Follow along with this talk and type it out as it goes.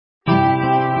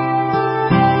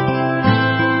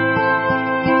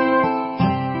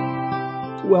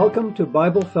Welcome to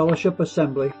Bible Fellowship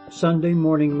Assembly Sunday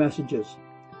Morning Messages.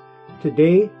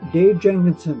 Today, Dave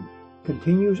Jenkinson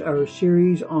continues our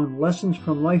series on lessons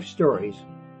from life stories,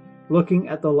 looking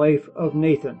at the life of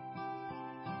Nathan.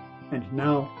 And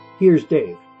now, here's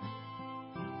Dave.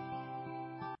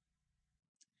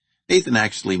 Nathan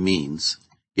actually means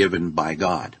given by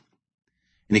God.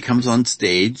 And he comes on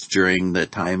stage during the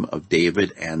time of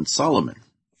David and Solomon.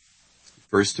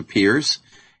 First appears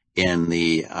in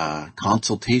the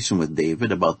consultation with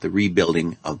David about the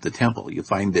rebuilding of the temple. You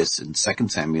find this in 2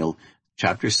 Samuel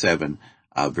chapter 7,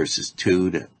 verses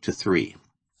 2 to 3.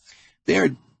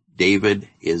 There, David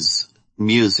is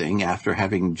musing after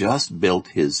having just built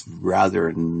his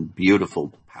rather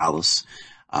beautiful palace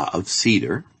of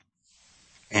cedar.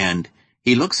 And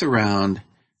he looks around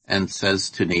and says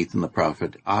to Nathan the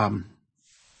prophet, here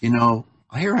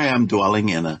I am dwelling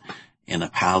in a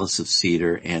palace of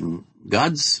cedar, and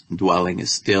God's dwelling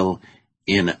is still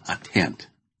in a tent.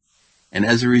 And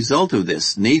as a result of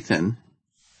this, Nathan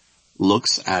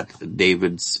looks at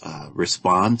David's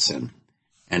response and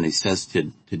he says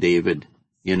to David,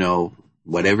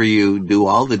 whatever you do,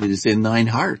 all that is in thine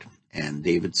heart. And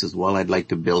David says, well, I'd like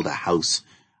to build a house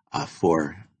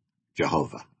for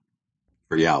Jehovah,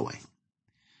 for Yahweh.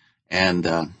 And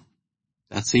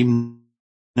that same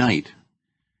night,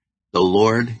 the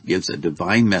Lord gives a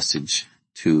divine message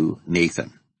to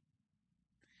Nathan.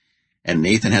 And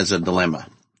Nathan has a dilemma.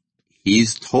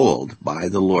 He's told by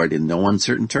the Lord in no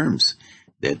uncertain terms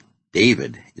that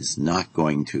David is not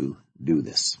going to do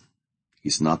this.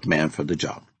 He's not the man for the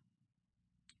job.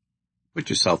 Put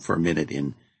yourself for a minute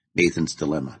in Nathan's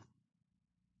dilemma.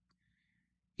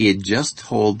 He had just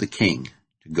told the king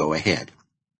to go ahead.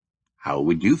 How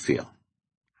would you feel?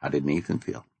 How did Nathan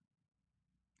feel?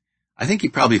 I think he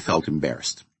probably felt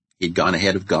embarrassed. He'd gone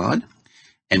ahead of God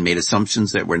and made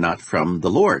assumptions that were not from the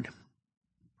Lord.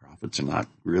 Prophets are not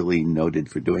really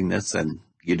noted for doing this, and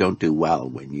you don't do well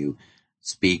when you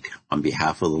speak on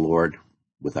behalf of the Lord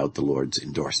without the Lord's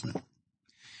endorsement.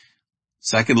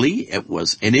 Secondly, it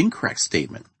was an incorrect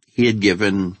statement. He had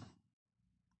given,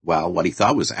 what he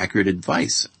thought was accurate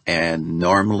advice. And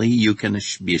normally you can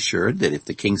be assured that if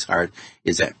the king's heart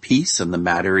is at peace and the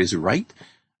matter is right,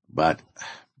 but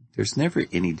there's never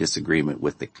any disagreement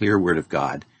with the clear word of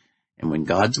God. And when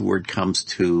God's word comes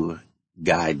to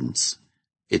guidance,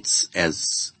 it's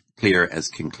as clear as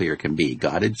clear can be.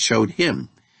 God had showed him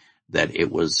that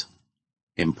it was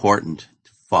important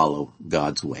to follow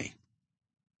God's way.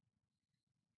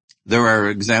 There are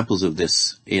examples of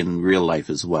this in real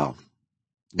life as well.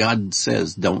 God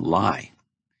says, don't lie.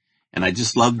 And I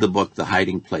just love the book, The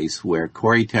Hiding Place, where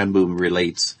Corrie ten Boom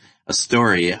relates a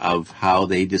story of how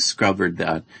they discovered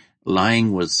that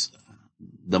lying was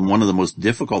one of the most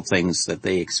difficult things that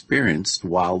they experienced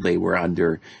while they were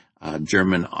under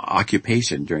German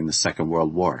occupation during the Second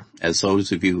World War. As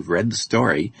those of you who've read the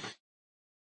story,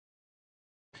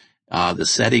 the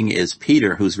setting is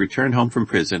Peter, who's returned home from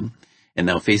prison and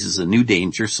now faces a new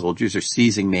danger. Soldiers are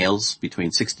seizing males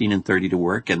between 16 and 30 to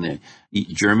work in the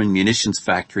German munitions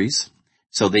factories.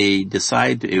 So they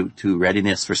decide to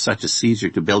readiness for such a seizure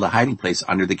to build a hiding place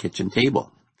under the kitchen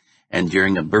table. And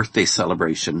during a birthday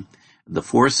celebration, the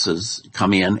forces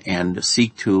come in and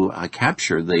seek to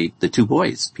capture the two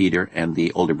boys, Peter and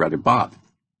the older brother Bob.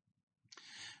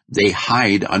 They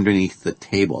hide underneath the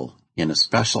table in a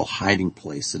special hiding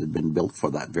place that had been built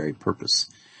for that very purpose.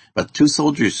 But two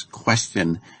soldiers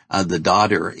question the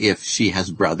daughter if she has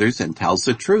brothers and tells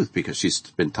the truth because she's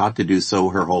been taught to do so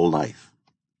her whole life.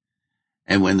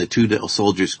 And when the two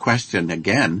soldiers question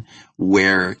again,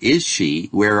 where is she?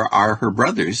 Where are her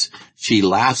brothers? She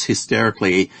laughs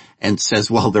hysterically and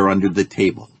says, well, they're under the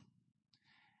table.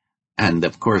 And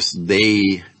of course,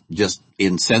 they just,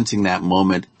 in sensing that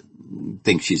moment,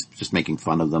 think she's just making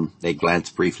fun of them. They glance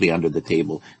briefly under the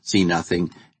table, see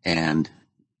nothing, and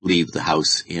leave the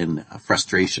house in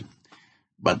frustration.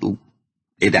 But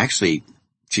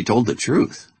she told the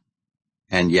truth.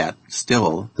 And yet,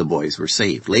 still, the boys were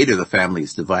saved. Later, the family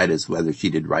is divided as whether she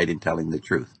did right in telling the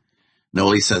truth.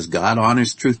 Noli says God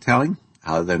honors truth-telling.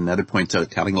 Another points out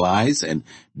telling lies and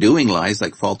doing lies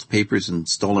like false papers and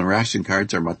stolen ration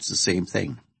cards are much the same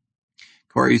thing.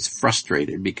 Corrie's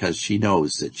frustrated because she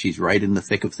knows that she's right in the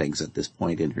thick of things at this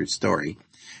point in her story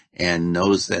and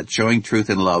knows that showing truth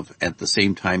and love at the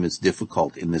same time is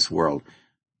difficult in this world,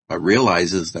 but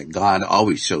realizes that God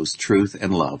always shows truth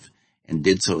and love, and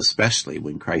did so especially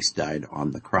when Christ died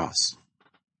on the cross.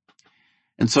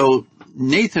 And so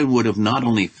Nathan would have not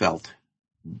only felt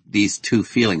these two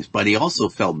feelings, but he also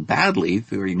felt badly,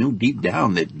 for he knew deep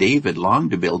down that David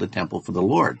longed to build a temple for the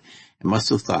Lord, and must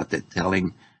have thought that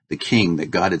telling the king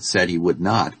that God had said he would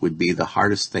not would be the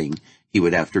hardest thing he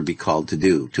would have to be called to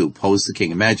do, to oppose the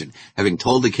king. Imagine having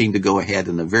told the king to go ahead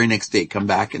and the very next day come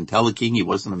back and tell the king he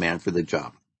wasn't a man for the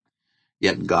job.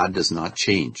 Yet God does not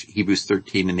change. Hebrews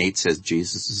 13:8 says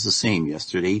Jesus is the same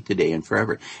yesterday, today, and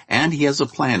forever. And he has a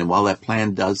plan. And while that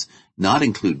plan does not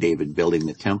include David building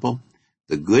the temple,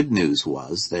 the good news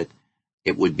was that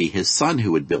it would be his son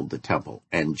who would build the temple.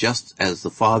 And just as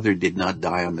the father did not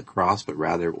die on the cross, but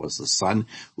rather it was the son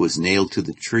who was nailed to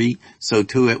the tree, so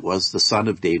too it was the son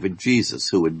of David, Jesus,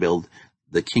 who would build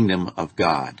the kingdom of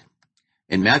God.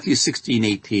 In Matthew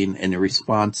 16:18, in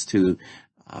response to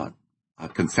a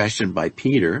confession by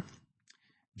Peter,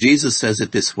 Jesus says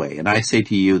it this way, "And I say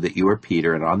to you that you are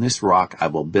Peter, and on this rock I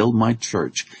will build my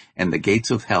church, and the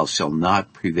gates of hell shall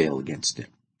not prevail against it."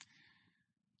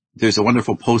 There's a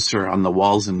wonderful poster on the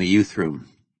walls in the youth room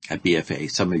at BFA.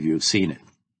 Some of you have seen it.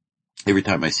 Every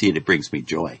time I see it, it brings me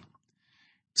joy.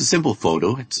 It's a simple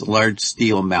photo. It's a large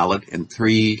steel mallet and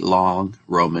 3 long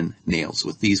Roman nails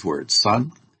with these words,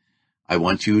 "Son, I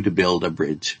want you to build a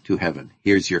bridge to heaven.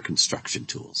 Here's your construction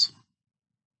tools."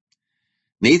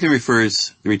 Nathan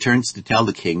returns to tell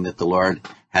the king that the Lord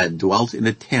had dwelt in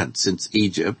a tent since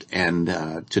Egypt and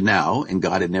to now, and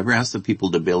God had never asked the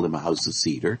people to build him a house of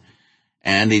cedar.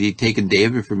 And it had taken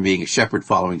David from being a shepherd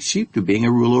following sheep to being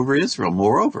a ruler over Israel.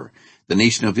 Moreover, the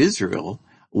nation of Israel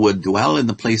would dwell in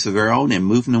the place of their own and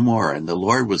move no more. And the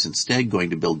Lord was instead going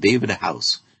to build David a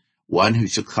house. "One who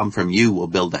shall come from you will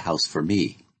build a house for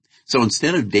me." So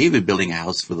instead of David building a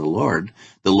house for the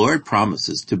Lord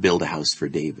promises to build a house for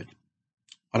David.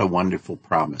 What a wonderful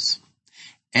promise.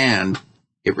 And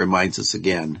it reminds us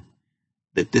again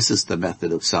that this is the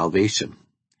method of salvation.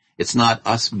 It's not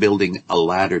us building a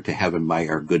ladder to heaven by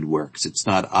our good works. It's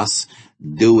not us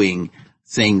doing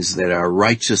things that are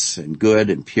righteous and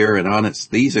good and pure and honest.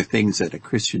 These are things that a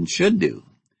Christian should do.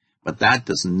 But that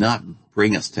does not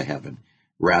bring us to heaven.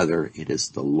 Rather, it is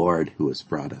the Lord who has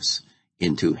brought us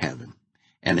into heaven.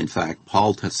 And in fact,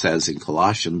 Paul says in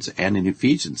Colossians and in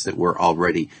Ephesians that we're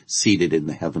already seated in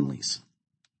the heavenlies.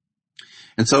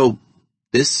 And so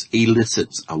this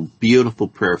elicits a beautiful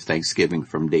prayer of thanksgiving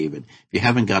from David. If you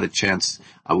haven't got a chance,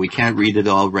 we can't read it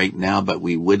all right now, but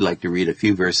we would like to read a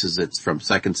few verses. It's from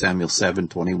 2 Samuel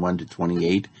 7:21 to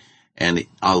 28. And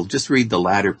I'll just read the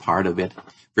latter part of it.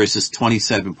 Verses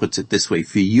 27 puts it this way,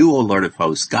 "For you, O Lord of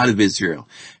hosts, God of Israel,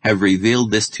 have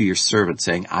revealed this to your servant,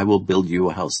 saying, I will build you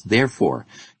a house. Therefore,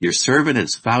 your servant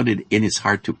has found it in his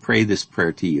heart to pray this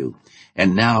prayer to you.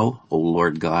 And now, O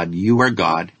Lord God, you are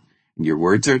God, and your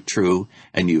words are true,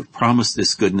 and you have promised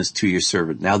this goodness to your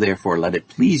servant. Now therefore let it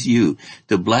please you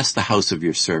to bless the house of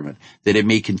your servant, that it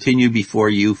may continue before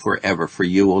you forever. For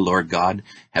you, O Lord God,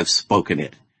 have spoken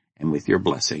it. And with your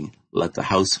blessing, let the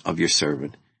house of your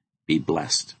servant be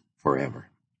blessed forever."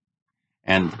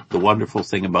 And the wonderful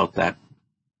thing about that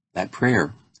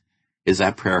prayer is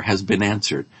that prayer has been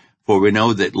answered. For we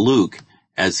know that Luke,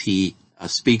 as he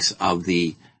speaks of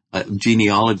the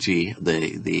genealogy,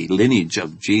 the lineage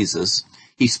of Jesus,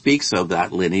 he speaks of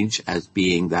that lineage as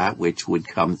being that which would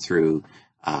come through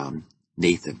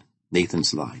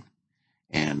Nathan's line.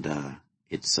 And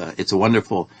it's a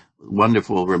wonderful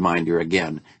reminder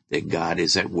again that God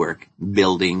is at work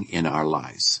building in our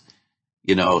lives.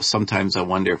 You know, sometimes I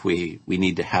wonder if we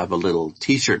need to have a little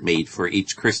t-shirt made for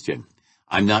each Christian.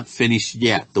 I'm not finished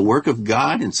yet. The work of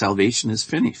God in salvation is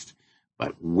finished,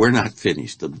 but we're not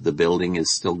finished. The building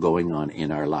is still going on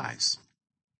in our lives.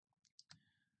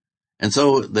 And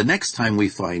so the next time we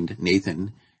find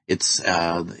Nathan, it's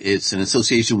an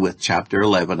association with chapter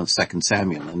 11 of 2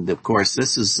 Samuel. And of course,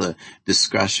 this is a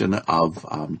discussion of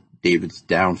David's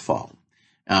downfall.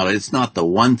 Now, it's not the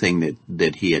one thing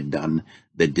that he had done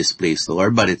that displeased the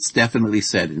Lord, but it's definitely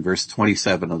said in verse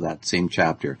 27 of that same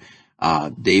chapter,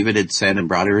 David had sent and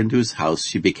brought her into his house.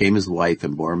 She became his wife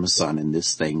and bore him a son, and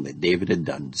this thing that David had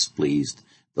done displeased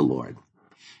the Lord.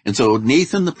 And so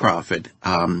Nathan the prophet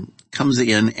comes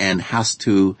in and has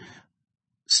to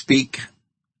speak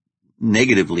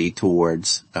negatively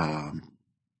towards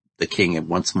the king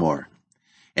once more.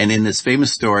 And in this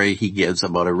famous story he gives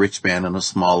about a rich man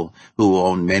who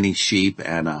owned many sheep,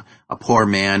 and a poor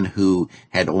man who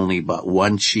had only but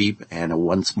one sheep and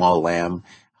one small lamb,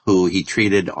 who he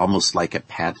treated almost like a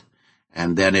pet.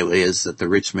 And then it is that the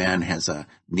rich man has a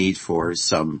need for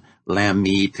some lamb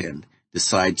meat and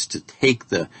decides to take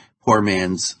the poor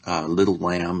man's little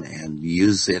lamb and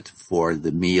use it for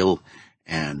the meal.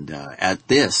 And at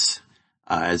this,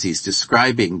 as he's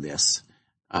describing this,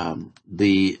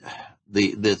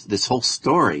 this whole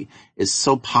story is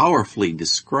so powerfully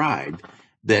described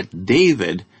that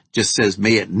David just says,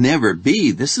 "May it never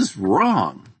be. This is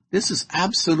wrong." This is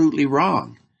absolutely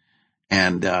wrong.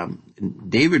 And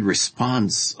David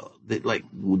responds that, like,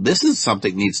 this is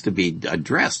something needs to be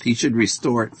addressed. He should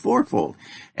restore it fourfold.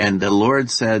 And the Lord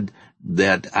said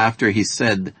that after he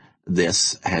said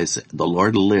this, as the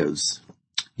Lord lives,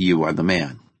 you are the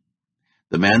man.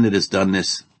 The man that has done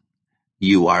this,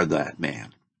 you are that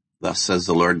man. Thus says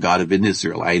the Lord God of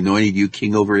Israel, I anointed you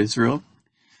king over Israel,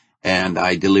 and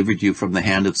I delivered you from the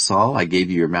hand of Saul. I gave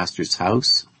you your master's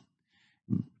house.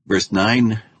 Verse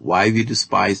 9, why have you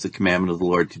despised the commandment of the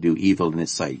Lord to do evil in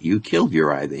his sight? You killed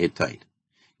Uriah the Hittite.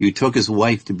 You took his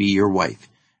wife to be your wife,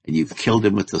 and you've killed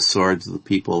him with the swords of the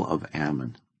people of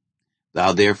Ammon.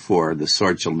 Thou therefore, the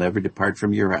sword shall never depart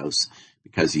from your house,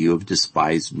 because you have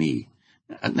despised me.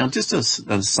 Now, just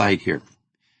an aside here.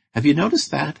 Have you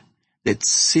noticed that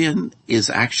sin is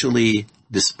actually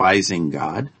despising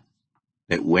God?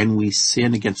 That when we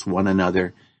sin against one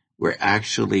another, we're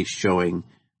actually showing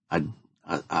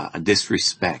a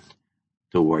disrespect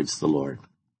towards the Lord.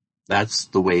 That's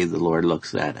the way the Lord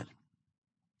looks at it.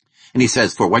 And he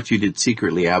says, for what you did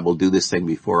secretly, I will do this thing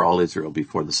before all Israel,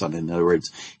 before the sun. In other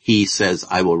words, he says,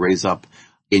 I will raise up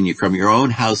in you from your own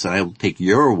house, and I will take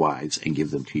your wives and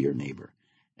give them to your neighbor.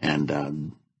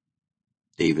 And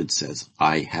David says,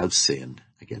 I have sinned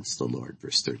against the Lord,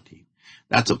 verse 13.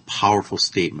 That's a powerful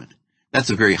statement. That's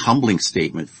a very humbling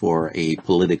statement for a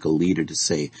political leader to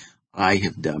say, I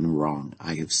have done wrong.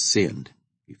 I have sinned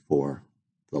before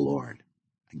the Lord,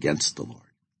 against the Lord.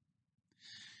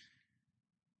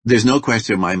 There's no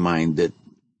question in my mind that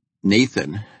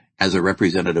Nathan, as a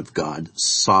representative of God,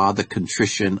 saw the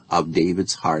contrition of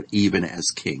David's heart even as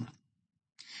king.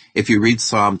 If you read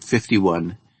Psalm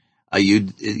 51,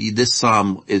 this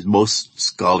psalm, as most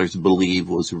scholars believe,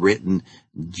 was written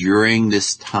during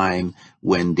this time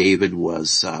when David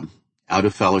was out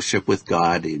of fellowship with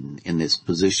God in this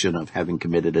position of having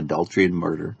committed adultery and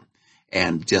murder.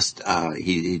 And just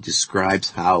he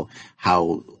describes how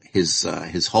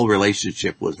his whole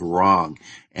relationship was wrong,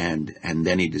 and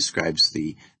then he describes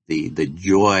the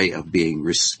joy of being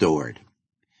restored.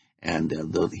 And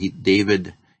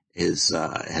David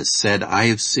has said, I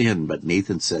have sinned, but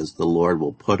Nathan says, the Lord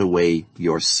will put away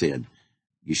your sin.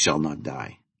 You shall not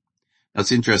die. Now,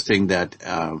 it's interesting that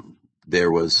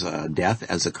there was death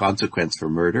as a consequence for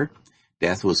murder.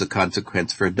 Death was a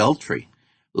consequence for adultery.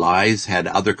 Lies had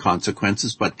other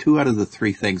consequences, but 2 out of the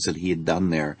 3 things that he had done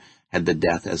there had the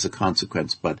death as a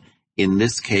consequence. But in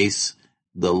this case,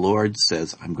 the Lord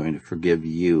says, I'm going to forgive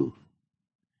you.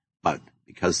 But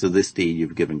because of this deed,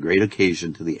 you've given great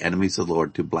occasion to the enemies of the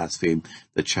Lord to blaspheme.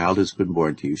 The child who has been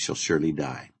born to you shall surely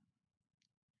die.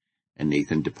 And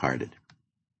Nathan departed.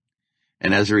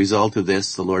 And as a result of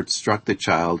this, the Lord struck the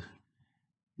child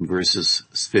in verses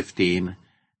 15,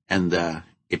 and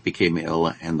it became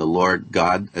ill. And the Lord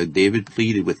God, David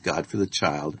pleaded with God for the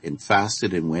child, and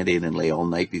fasted and went in and lay all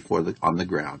night on the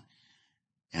ground.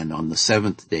 And on the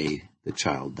 7th day, the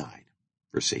child died.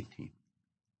 Verse 18.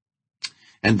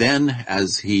 And then,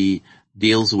 as he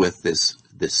deals with this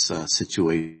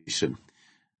situation,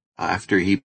 after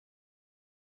he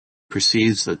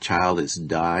perceives the child has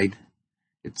died,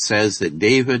 it says that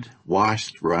David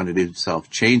washed, rounded himself,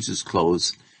 changed his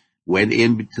clothes, went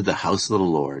into the house of the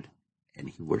Lord, and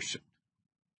he worshipped.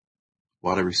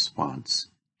 What a response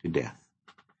to death.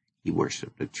 He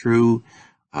worshipped. A true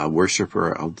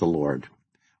worshiper of the Lord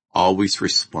always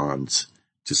responds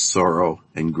to sorrow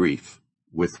and grief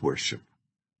with worship.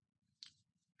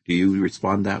 Do you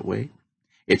respond that way?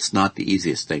 It's not the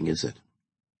easiest thing, is it?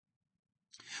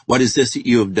 What is this that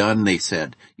you have done? They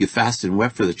said. You fasted and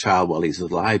wept for the child while he's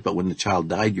alive, but when the child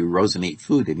died, you rose and ate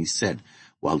food. And he said,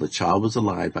 while the child was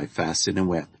alive, I fasted and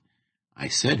wept. I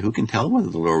said, who can tell whether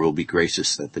the Lord will be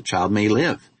gracious that the child may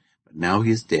live? But now he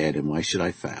is dead, and why should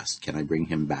I fast? Can I bring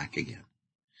him back again?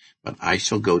 But I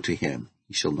shall go to him.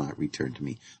 He shall not return to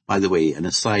me. By the way, an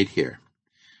aside here.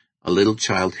 A little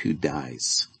child who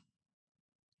dies,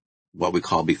 what we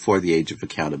call before the age of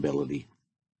accountability.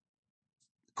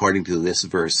 According to this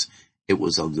verse, it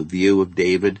was of the view of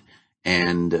David,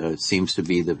 and seems to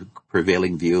be the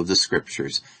prevailing view of the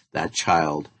scriptures. That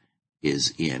child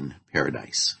is in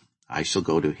paradise. I shall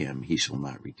go to him. He shall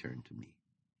not return to me.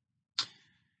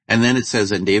 And then it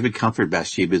says, and David comforted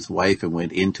Bathsheba, his wife, and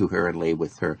went into her and lay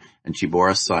with her. And she bore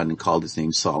a son and called his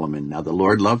name Solomon. Now the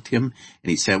Lord loved him, and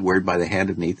he sent word by the hand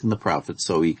of Nathan the prophet.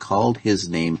 So he called his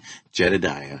name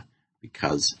Jedediah,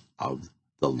 because of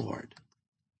the Lord.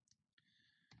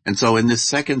 And so in this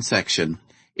second section,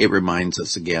 it reminds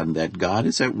us again that God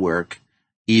is at work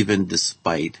even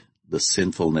despite the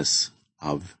sinfulness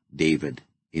of David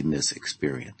in this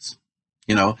experience.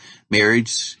 You know,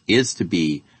 marriage is to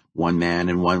be one man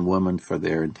and one woman for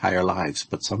their entire lives.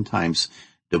 But sometimes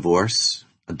divorce,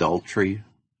 adultery,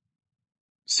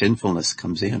 sinfulness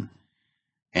comes in.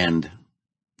 And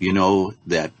you know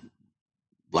that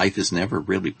life is never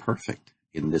really perfect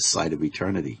in this side of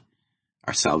eternity.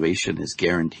 Our salvation is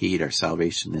guaranteed. Our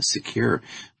salvation is secure.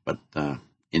 But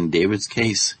in David's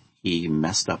case, he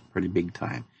messed up pretty big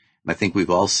time. And I think we've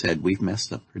all said we've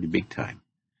messed up pretty big time.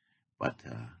 But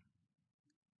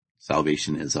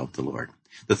salvation is of the Lord.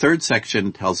 The third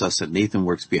section tells us that Nathan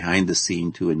works behind the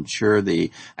scene to ensure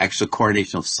the actual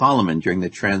coronation of Solomon during the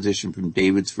transition from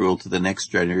David's rule to the next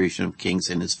generation of kings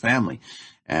in his family.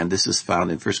 And this is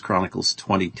found in 1 Chronicles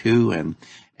 22 and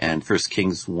 1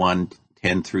 Kings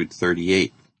 1:10 through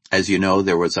 38. As you know,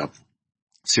 there was a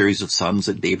series of sons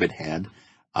that David had.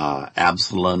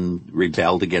 Absalom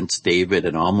rebelled against David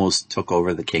and almost took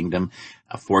over the kingdom,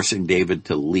 forcing David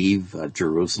to leave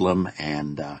Jerusalem.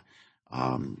 And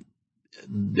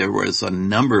there was a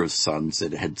number of sons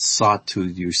that had sought to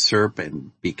usurp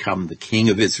and become the king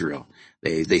of Israel.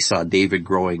 They saw David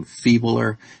growing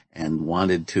feebler and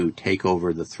wanted to take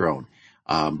over the throne.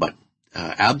 But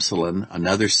Absalom,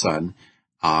 another son,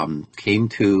 came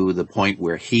to the point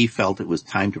where he felt it was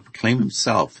time to proclaim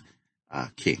himself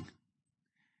king.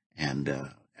 And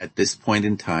at this point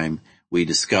in time, we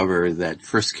discover that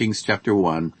 1 Kings chapter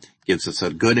 1 gives us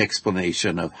a good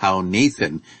explanation of how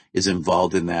Nathan is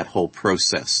involved in that whole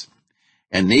process.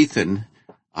 And Nathan,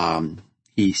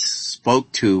 he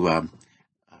spoke to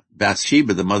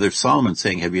Bathsheba, the mother of Solomon,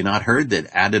 saying, "Have you not heard that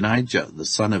Adonijah, the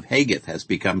son of Haggith, has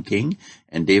become king?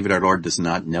 And David our Lord does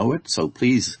not know it. So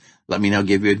please let me now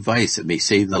give you advice that may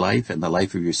save the life and the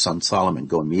life of your son Solomon.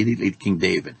 Go immediately to King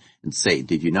David and say,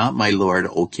 did you not, my lord,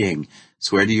 O king,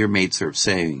 swear to your maidservant,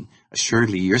 saying,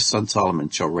 assuredly your son Solomon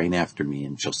shall reign after me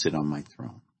and shall sit on my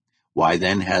throne? Why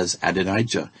then has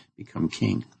Adonijah become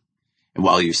king? And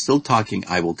while you're still talking,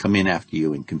 I will come in after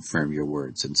you and confirm your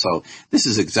words." And so this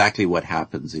is exactly what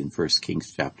happens in 1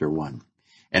 Kings chapter 1.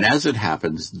 And as it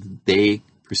happens, they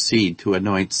proceed to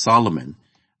anoint Solomon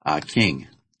king.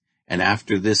 And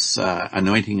after this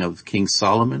anointing of King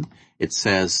Solomon, it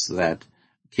says that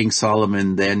King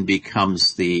Solomon then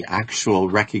becomes the actual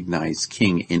recognized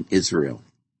king in Israel.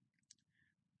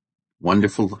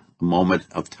 Wonderful moment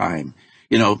of time.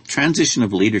 You know, transition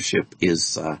of leadership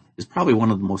is probably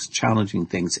one of the most challenging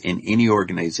things in any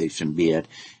organization, be it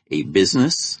a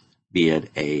business, be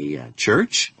it a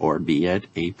church, or be it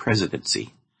a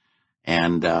presidency.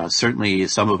 And certainly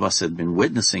some of us have been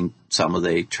witnessing some of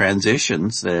the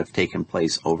transitions that have taken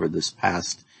place over this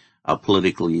past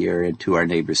political year into our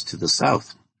neighbors to the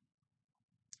south.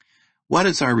 What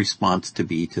is our response to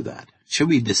be to that? Should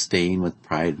we disdain with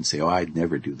pride and say, oh, I'd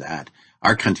never do that.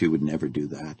 Our country would never do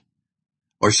that.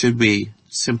 Or should we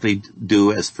simply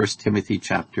do as 1 Timothy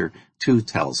chapter 2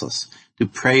 tells us, to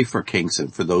pray for kings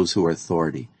and for those who are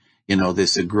authority? You know,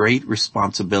 there's a great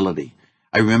responsibility.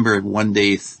 I remember one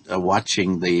day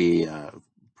watching the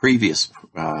previous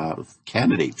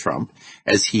candidate, Trump,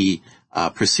 as he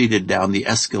proceeded down the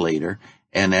escalator.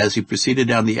 And as he proceeded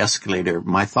down the escalator,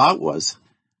 my thought was,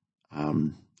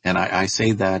 and I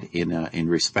say that in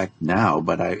respect now,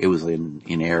 but it was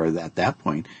in error at that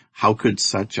point. How could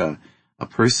such a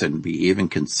person be even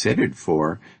considered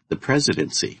for the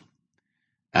presidency?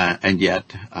 And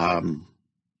yet,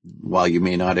 while you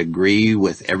may not agree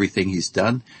with everything he's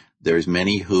done, there's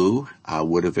many who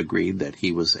would have agreed that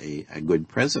he was a good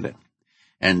president.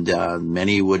 And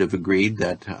many would have agreed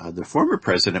that the former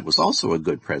president was also a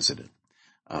good president.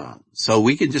 So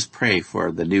we can just pray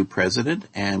for the new president,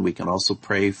 and we can also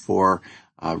pray for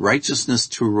righteousness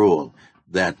to rule,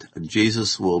 that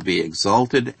Jesus will be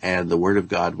exalted and the word of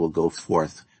God will go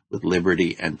forth with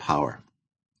liberty and power.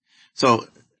 So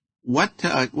what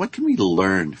can we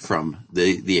learn from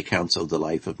the accounts of the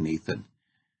life of Nathan?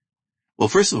 Well,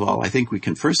 first of all, I think we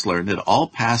can first learn that all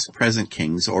past, present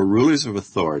kings or rulers of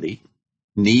authority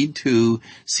need to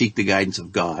seek the guidance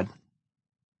of God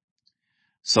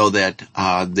so that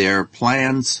their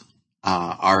plans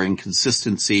are in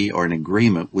consistency or in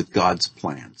agreement with God's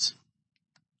plans.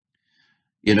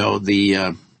 You know,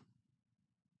 the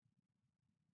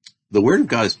word of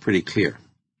God is pretty clear.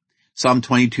 Psalm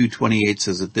 22:28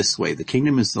 says it this way, the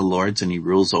kingdom is the Lord's and he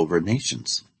rules over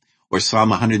nations. Or Psalm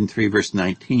 103 verse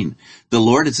 19, the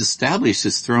Lord has established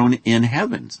his throne in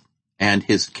heavens and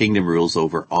his kingdom rules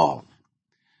over all.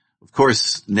 Of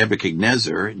course,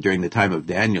 Nebuchadnezzar, during the time of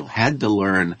Daniel, had to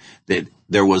learn that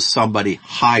there was somebody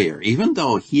higher. Even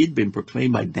though he had been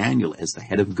proclaimed by Daniel as the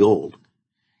head of gold,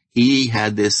 he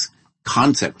had this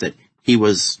concept that he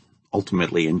was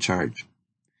ultimately in charge.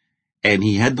 And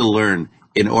he had to learn,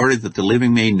 in order that the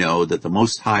living may know that the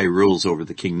Most High rules over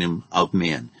the kingdom of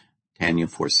men, Daniel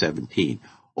 4:17.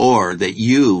 Or that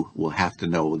you will have to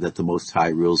know that the Most High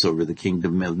rules over the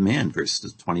kingdom of men,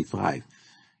 verses 25.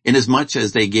 Inasmuch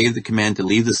as they gave the command to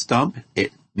leave the stump,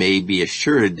 it may be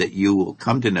assured that you will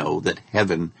come to know that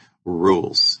heaven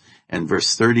rules. And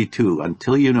verse 32,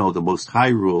 until you know the Most High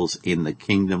rules in the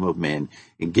kingdom of men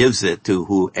and gives it to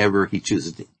whoever he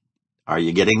chooses. Are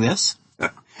you getting this?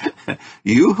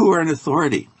 You who are in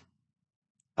authority,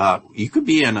 you could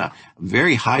be in a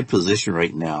very high position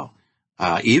right now,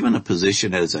 even a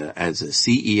position as a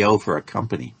CEO for a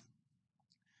company.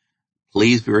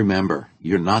 Please remember,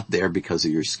 you're not there because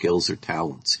of your skills or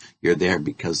talents. You're there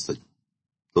because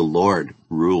the Lord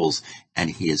rules and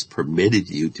he has permitted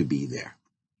you to be there.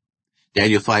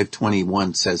 Daniel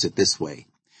 5:21 says it this way.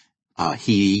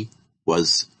 He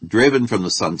was driven from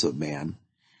the sons of man.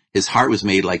 His heart was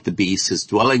made like the beasts. His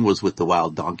dwelling was with the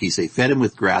wild donkeys. They fed him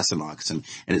with grass and oxen.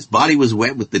 And his body was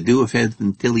wet with the dew of heaven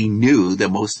until he knew the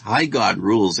Most High God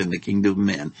rules in the kingdom of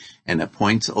men and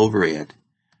appoints over it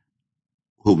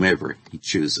whomever he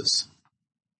chooses.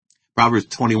 Proverbs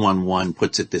 21:1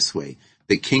 puts it this way.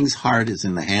 The king's heart is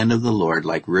in the hand of the Lord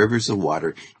like rivers of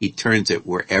water. He turns it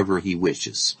wherever he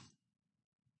wishes.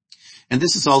 And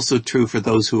this is also true for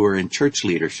those who are in church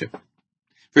leadership.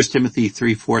 1 Timothy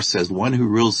 3:4 says, one who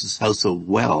rules his household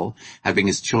well, having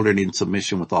his children in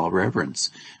submission with all reverence.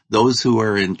 Those who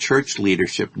are in church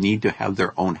leadership need to have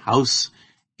their own house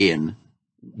in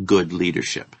good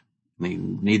leadership. They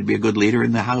need to be a good leader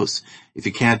in the house. If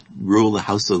you can't rule the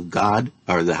house of God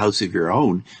or the house of your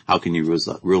own, how can you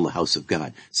rule the house of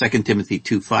God? 2 Timothy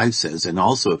 2:5 says, and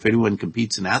also if anyone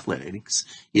competes in athletics,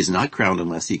 he is not crowned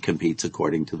unless he competes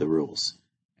according to the rules.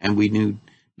 And we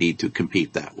need to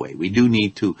compete that way. We do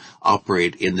need to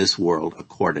operate in this world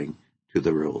according to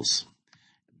the rules.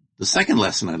 The second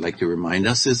lesson I'd like to remind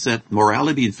us is that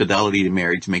morality and fidelity to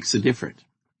marriage makes a difference.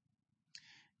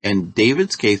 In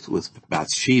David's case with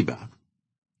Bathsheba,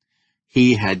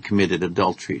 he had committed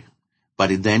adultery,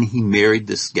 but then he married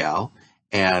this gal,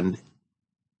 and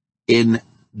in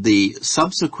the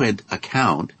subsequent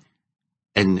account,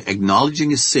 and acknowledging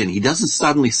his sin, he doesn't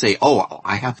suddenly say, oh,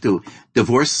 I have to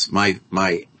divorce my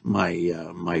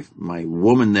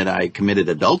woman that I committed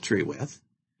adultery with.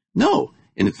 No,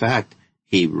 in fact,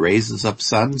 he raises up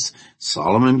sons,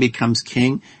 Solomon becomes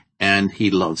king, and he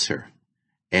loves her.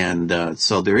 And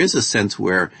so there is a sense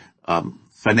where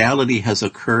finality has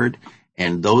occurred,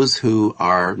 and those who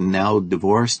are now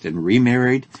divorced and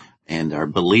remarried and are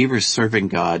believers serving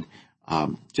God,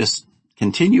 just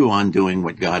continue on doing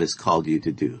what God has called you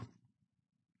to do.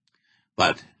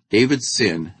 But David's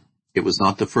sin, it was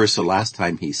not the first or last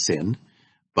time he sinned,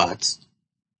 but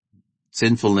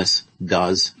sinfulness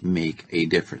does make a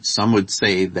difference. Some would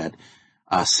say that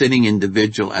a sinning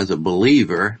individual as a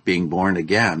believer, being born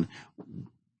again,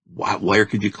 where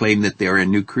could you claim that they're a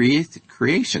new creation?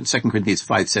 2 Corinthians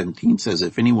 5:17 says,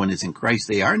 if anyone is in Christ,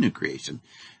 they are a new creation.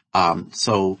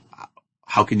 So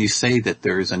how can you say that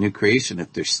there is a new creation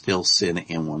if there's still sin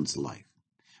in one's life?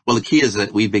 Well, the key is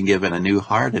that we've been given a new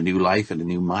heart, a new life, and a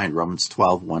new mind, Romans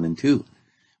 12:1 and 2.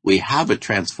 We have a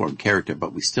transformed character,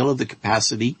 but we still have the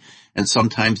capacity and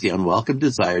sometimes the unwelcome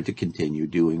desire to continue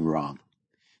doing wrong.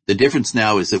 The difference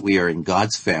now is that we are in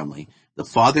God's family. The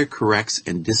Father corrects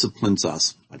and disciplines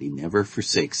us, but he never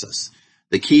forsakes us.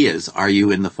 The key is, are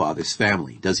you in the Father's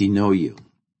family? Does he know you?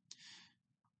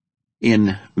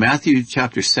 In Matthew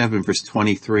chapter 7, verse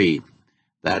 23,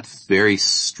 that very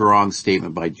strong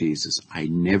statement by Jesus, I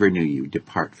never knew you,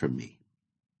 depart from me.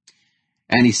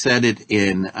 And he said it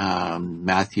in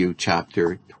Matthew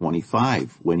chapter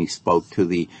 25, when he spoke to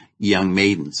the young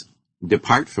maidens,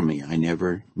 depart from me, I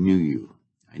never knew you,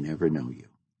 I never know you.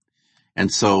 And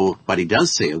so, but he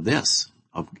does say of this,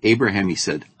 of Abraham he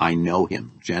said, I know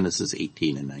him, Genesis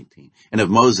 18 and 19. And of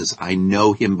Moses, I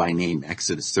know him by name,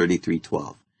 Exodus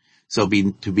 33:12. So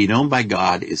to be known by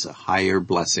God is a higher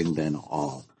blessing than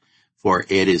all, for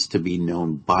it is to be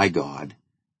known by God,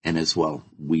 and as well,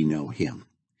 we know him.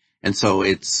 And so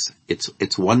it's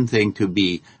one thing to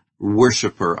be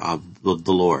worshiper of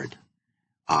the Lord,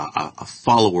 a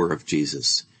follower of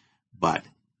Jesus, but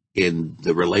in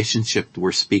the relationship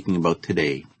we're speaking about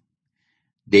today,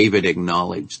 David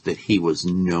acknowledged that he was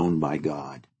known by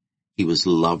God. He was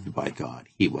loved by God.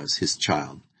 He was his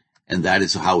child. And that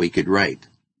is how he could write,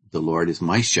 the Lord is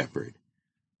my shepherd.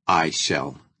 I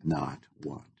shall not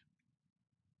want.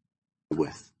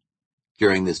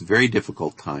 During this very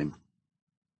difficult time,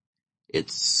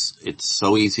 it's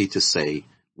so easy to say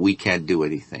we can't do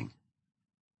anything.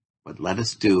 But let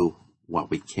us do what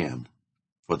we can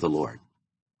for the Lord.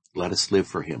 Let us live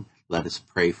for him. Let us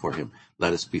pray for him.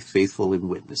 Let us be faithful in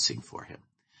witnessing for him.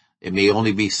 It may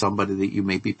only be somebody that you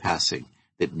may be passing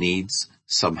that needs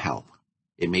some help.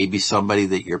 It may be somebody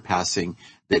that you're passing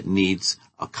that needs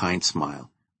a kind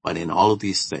smile. But in all of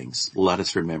these things, let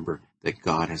us remember that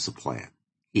God has a plan.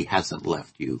 He hasn't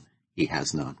left you. He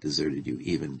has not deserted you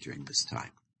even during this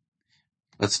time.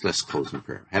 Let's close in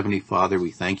prayer. Heavenly Father,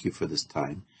 we thank you for this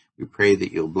time. We pray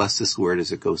that you'll bless this word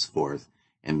as it goes forth,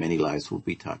 and many lives will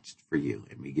be touched for you.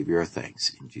 And we give you our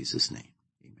thanks in Jesus' name.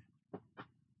 Amen.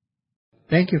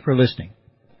 Thank you for listening.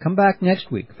 Come back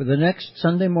next week for the next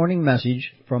Sunday morning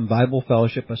message from Bible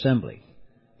Fellowship Assembly.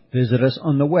 Visit us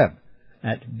on the web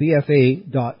at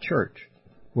bfa.church,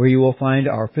 where you will find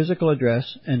our physical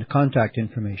address and contact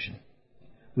information.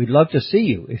 We'd love to see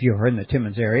you if you're in the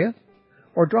Timmins area,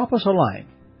 or drop us a line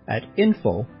at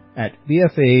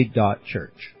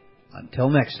info@bfa.church. Until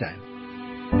next time.